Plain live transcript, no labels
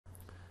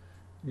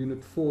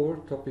Unit 4,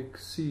 Topic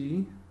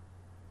C,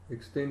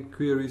 Extend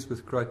Queries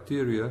with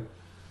Criteria,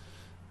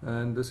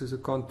 and this is a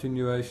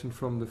continuation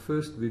from the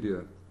first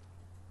video.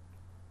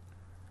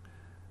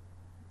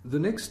 The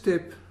next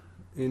step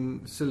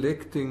in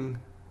selecting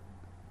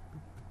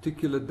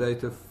particular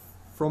data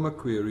from a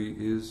query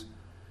is,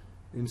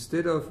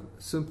 instead of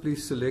simply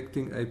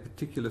selecting a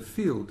particular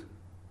field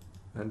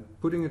and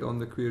putting it on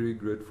the query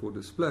grid for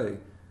display,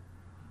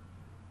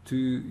 to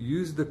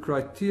use the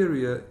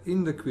criteria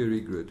in the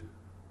query grid.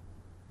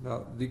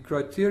 Now, the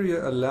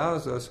criteria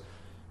allows us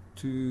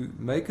to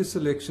make a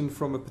selection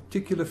from a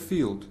particular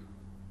field.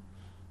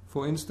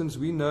 For instance,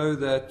 we know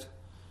that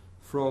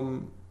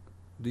from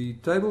the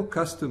table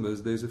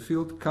customers there's a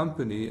field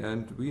company,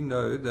 and we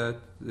know that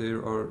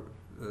there are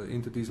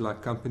entities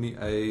like company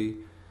A,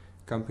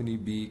 company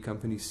B,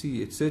 company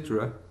C,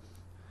 etc.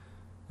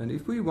 And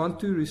if we want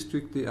to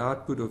restrict the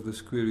output of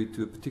this query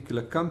to a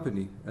particular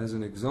company, as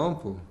an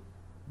example,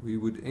 we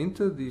would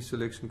enter the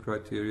selection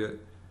criteria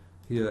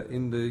here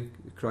in the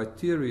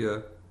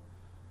criteria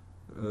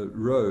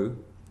row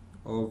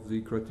of the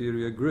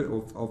criteria grid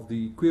of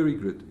the query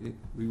grid.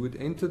 We would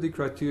enter the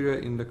criteria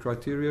in the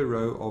criteria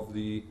row of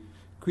the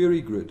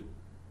query grid.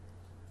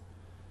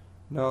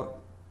 Now,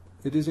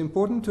 it is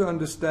important to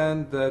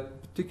understand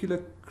that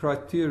particular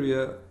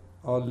criteria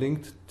are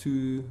linked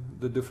to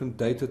the different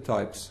data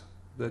types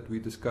that we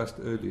discussed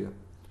earlier.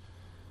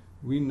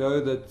 We know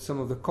that some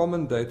of the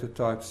common data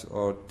types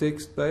are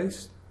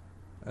text-based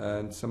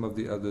and some of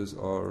the others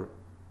are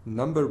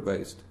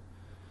number-based.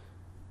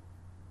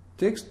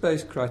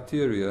 Text-based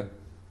criteria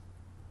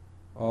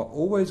are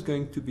always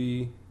going to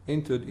be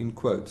entered in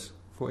quotes.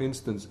 For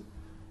instance,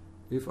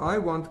 if I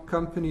want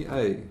company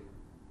A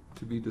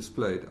to be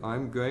displayed,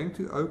 I'm going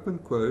to open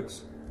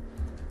quotes,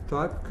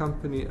 type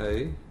company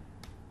A,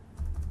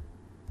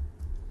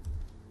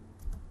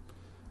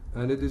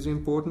 and it is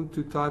important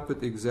to type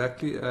it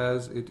exactly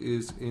as it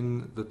is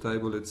in the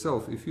table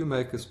itself. If you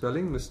make a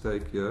spelling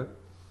mistake here,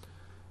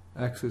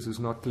 Access is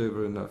not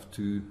clever enough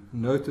to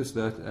notice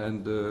that,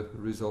 and the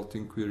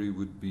resulting query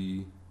would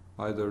be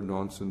either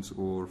nonsense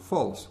or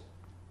false.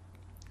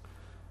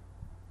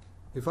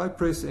 If I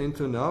press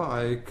enter now,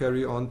 I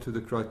carry on to the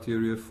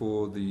criteria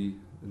for the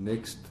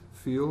next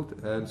field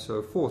and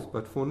so forth.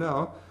 But for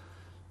now,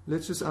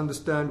 let's just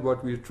understand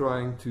what we're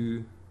trying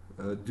to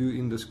do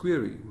in this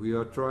query. We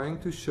are trying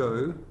to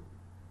show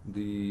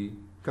the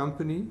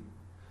company,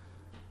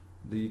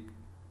 the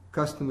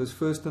customer's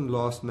first and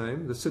last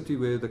name, the city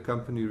where the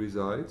company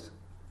resides,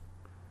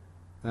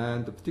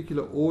 and the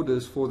particular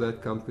orders for that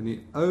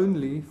company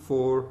only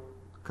for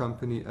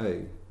company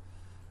A.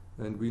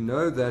 And we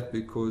know that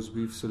because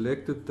we've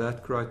selected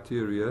that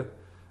criteria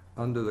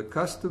under the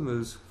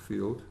customers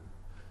field,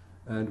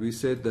 and we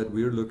said that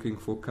we're looking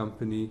for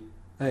company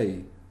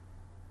A.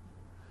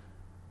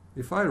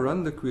 If I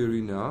run the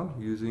query now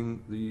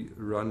using the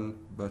Run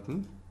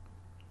button,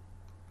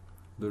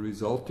 the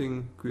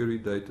resulting query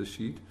data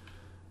sheet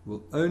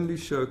will only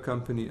show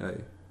company A,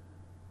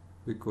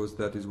 because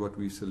that is what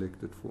we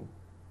selected for.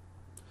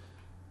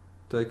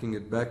 Taking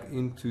it back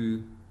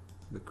into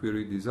the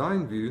query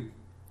design view,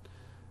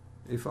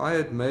 if I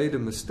had made a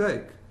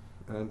mistake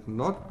and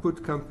not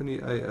put company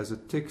A as a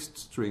text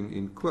string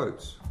in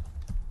quotes,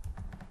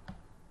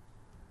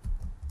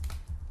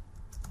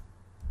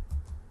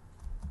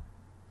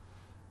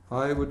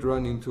 I would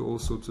run into all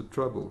sorts of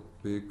trouble,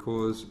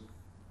 because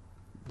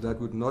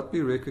that would not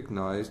be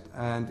recognized,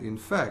 and in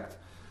fact,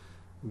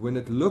 when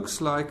it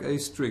looks like a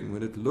string,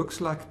 when it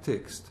looks like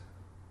text,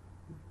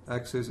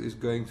 Access is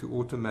going to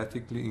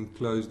automatically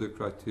enclose the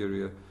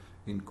criteria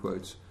in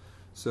quotes.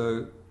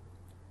 So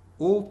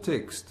all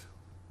text,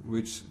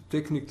 which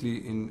technically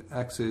in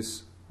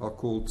Access are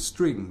called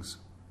strings,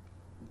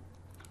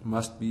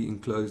 must be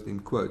enclosed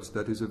in quotes.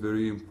 That is a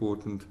very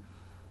important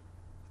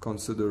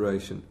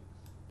consideration.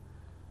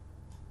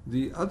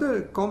 The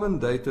other common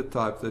data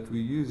type that we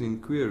use in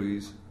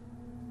queries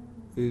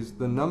is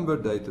the number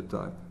data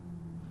type.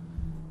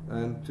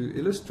 And to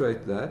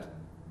illustrate that,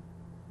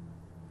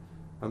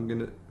 I'm going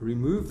to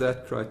remove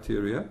that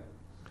criteria,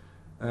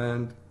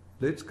 and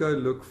let's go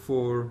look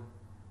for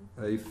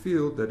a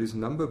field that is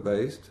number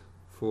based.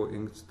 For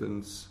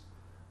instance,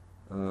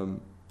 the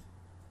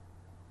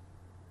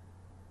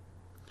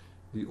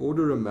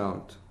order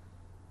amount.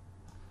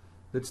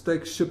 Let's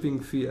take shipping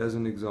fee as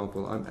an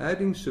example. I'm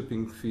adding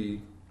shipping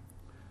fee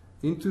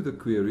into the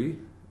query,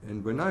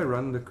 and when I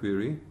run the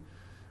query,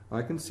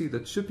 I can see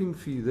that shipping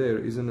fee there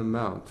is an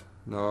amount.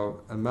 Now,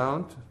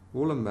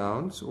 all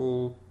amounts,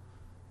 all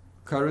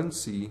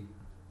currency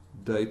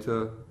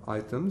data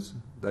items,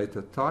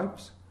 data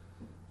types,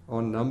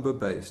 are number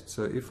based.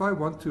 So if I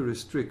want to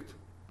restrict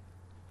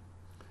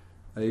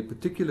a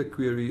particular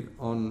query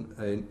on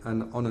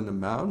an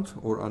amount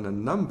or on a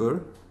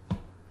number,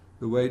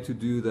 the way to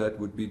do that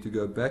would be to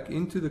go back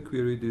into the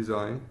query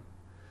design,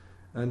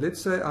 and let's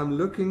say I'm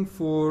looking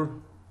for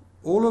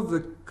all of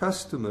the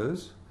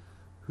customers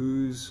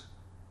whose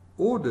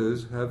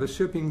orders have a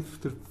shipping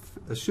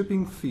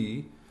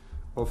fee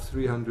of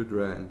 300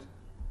 Rand.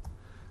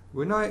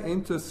 When I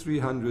enter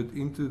 300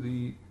 into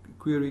the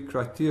query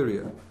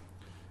criteria,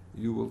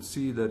 you will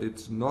see that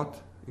it's not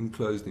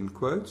enclosed in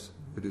quotes.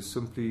 It is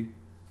simply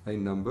a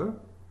number.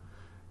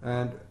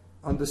 And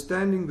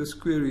understanding this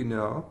query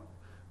now,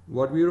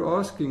 what we're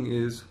asking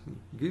is,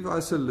 give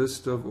us a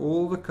list of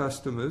all the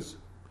customers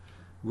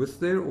with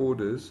their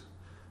orders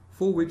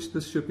for which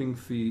the shipping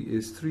fee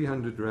is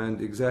 300 Rand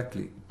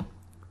exactly.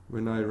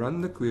 When I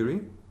run the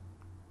query,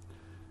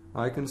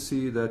 I can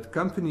see that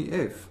company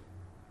F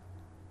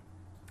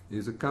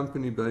is a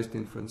company based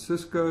in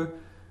Francisco.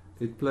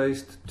 It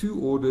placed 2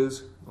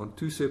 orders on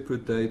 2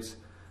 separate dates,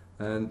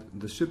 and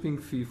the shipping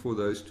fee for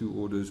those 2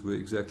 orders were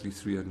exactly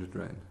 300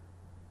 Rand.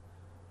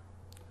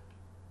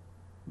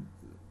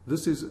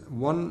 This is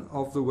one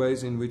of the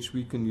ways in which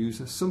we can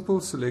use simple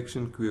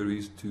selection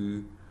queries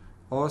to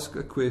ask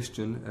a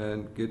question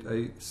and get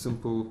a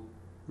simple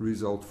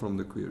result from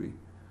the query.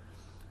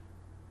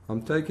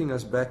 I'm taking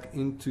us back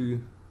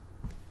into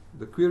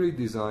the query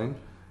design,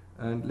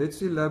 and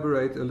let's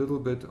elaborate a little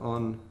bit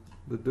on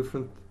the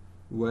different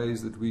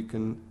ways that we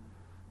can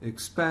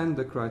expand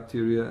the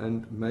criteria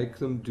and make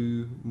them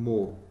do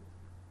more.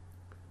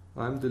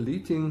 I'm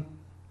deleting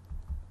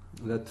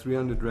that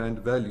 300 Rand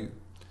value.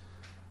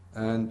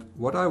 And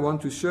what I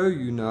want to show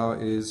you now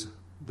is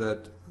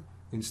that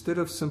instead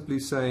of simply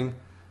saying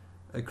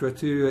a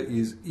criteria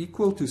is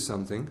equal to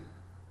something,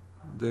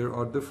 there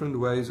are different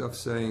ways of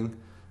saying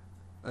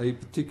a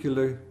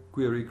particular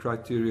query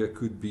criteria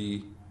could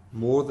be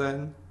more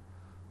than,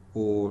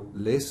 or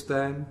less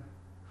than,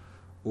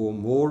 or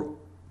more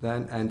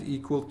than and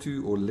equal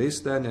to, or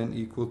less than and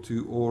equal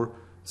to, or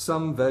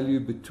some value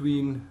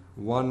between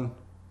one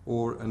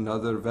or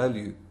another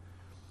value.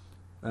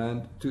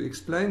 And to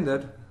explain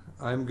that,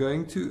 I'm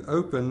going to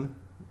open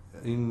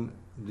in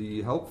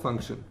the help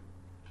function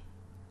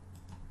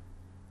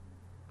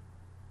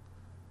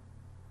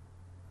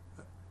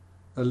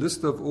a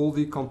list of all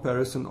the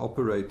comparison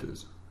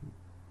operators.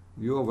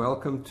 You are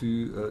welcome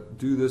to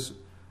do this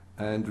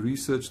and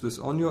research this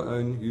on your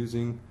own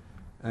using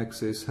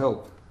Access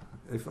Help.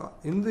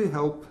 In the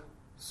help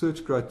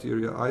search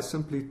criteria, I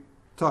simply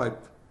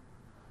type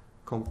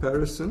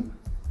comparison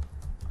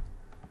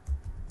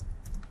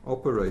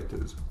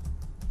operators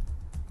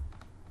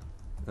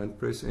and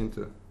press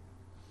enter.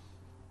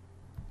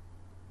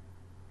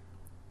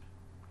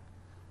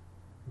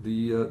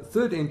 The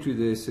third entry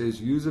there says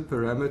use a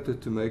parameter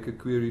to make a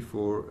query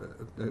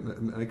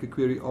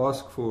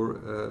ask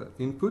for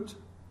input,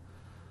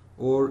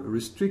 or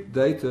restrict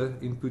data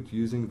input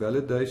using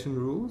validation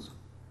rules.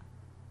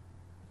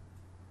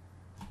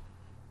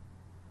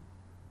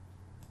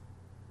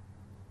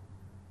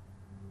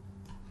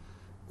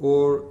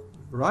 Or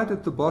right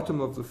at the bottom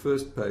of the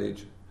first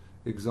page,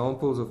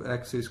 examples of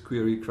access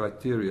query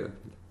criteria.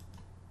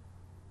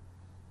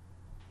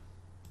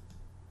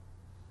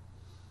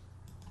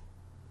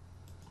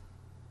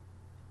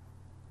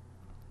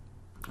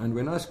 And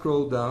when I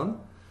scroll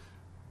down,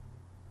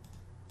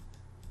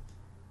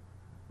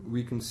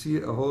 we can see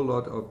a whole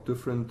lot of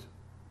different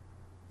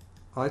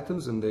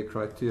items and their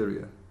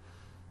criteria.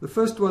 The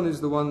first one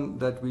is the one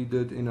that we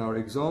did in our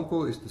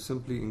example, is to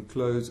simply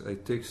enclose a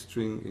text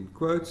string in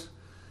quotes.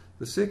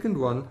 The second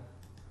one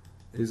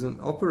is an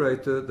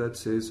operator that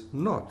says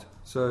not.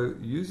 So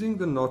using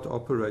the not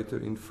operator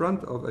in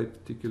front of a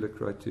particular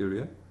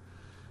criteria,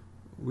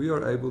 we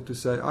are able to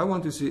say, I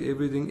want to see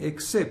everything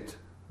except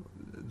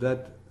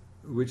that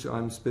which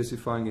I'm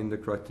specifying in the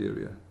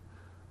criteria.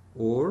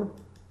 Or,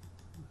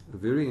 a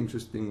very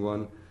interesting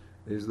one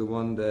is the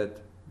one that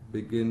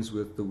begins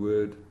with the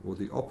word or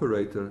the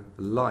operator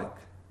like.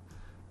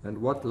 And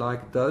what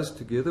like does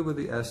together with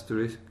the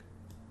asterisk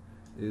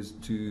is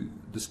to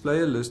display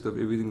a list of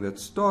everything that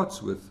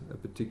starts with a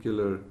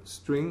particular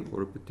string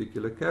or a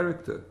particular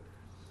character.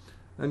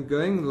 And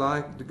going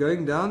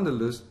down the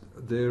list,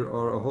 there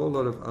are a whole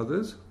lot of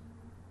others,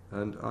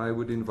 and I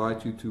would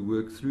invite you to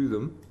work through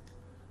them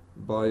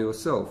by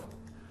yourself.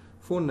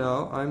 For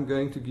now, I'm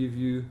going to give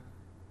you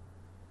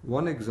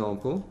one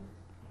example,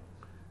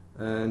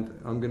 and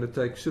I'm going to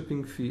take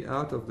shipping fee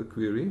out of the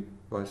query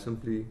by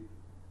simply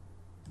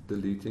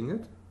deleting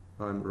it.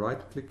 I'm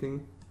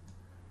right-clicking,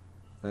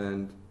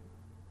 and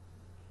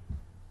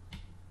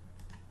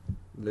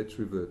let's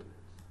revert.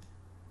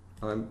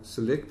 I'm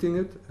selecting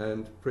it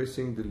and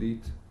pressing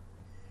delete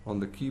on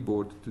the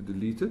keyboard to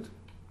delete it.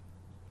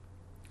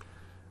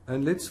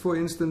 And let's, for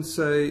instance,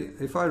 say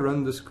if I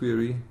run this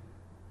query,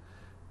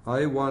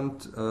 I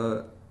want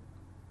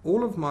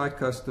all of my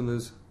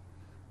customers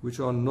which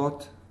are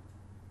not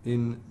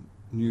in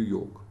New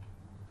York.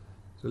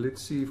 So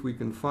let's see if we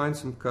can find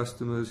some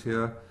customers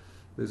here.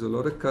 There's a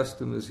lot of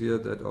customers here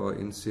that are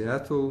in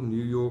Seattle,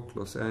 New York,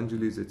 Los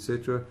Angeles,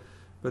 etc.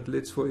 But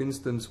let's, for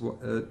instance,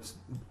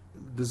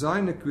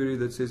 design a query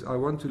that says I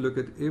want to look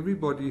at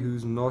everybody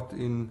who's not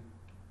in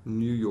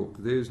New York.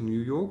 There's New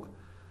York,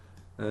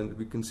 and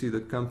we can see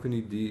that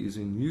company D is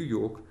in New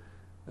York.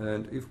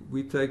 And if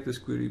we take this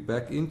query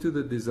back into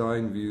the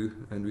design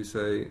view and we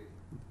say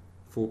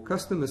for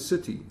customer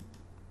city,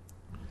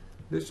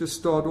 let's just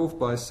start off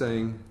by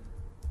saying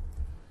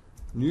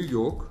New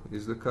York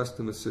is the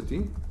customer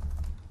city.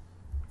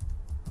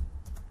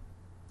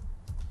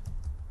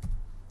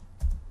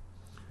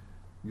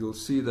 You'll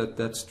see that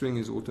that string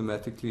is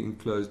automatically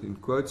enclosed in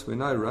quotes.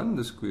 When I run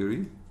this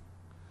query,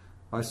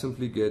 I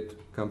simply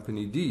get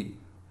company D.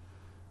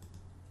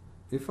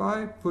 If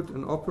I put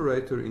an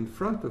operator in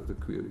front of the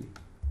query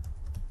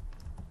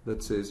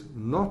that says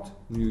not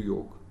New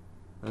York,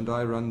 and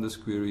I run this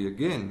query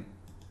again,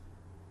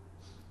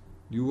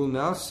 you will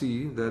now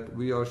see that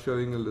we are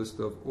showing a list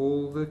of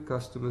all the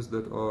customers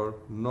that are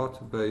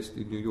not based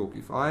in New York.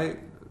 If I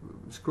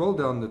scroll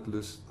down that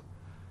list,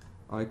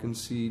 I can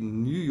see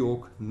New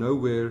York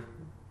nowhere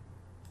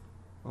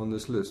on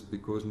this list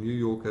because New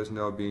York has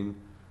now been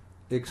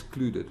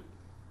excluded.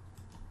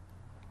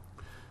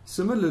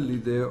 Similarly,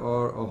 there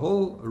are a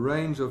whole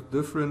range of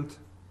different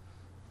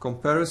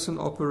comparison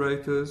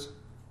operators,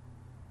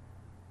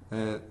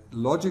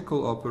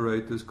 logical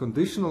operators,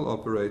 conditional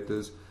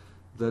operators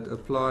that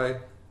apply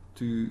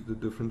to the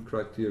different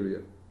criteria.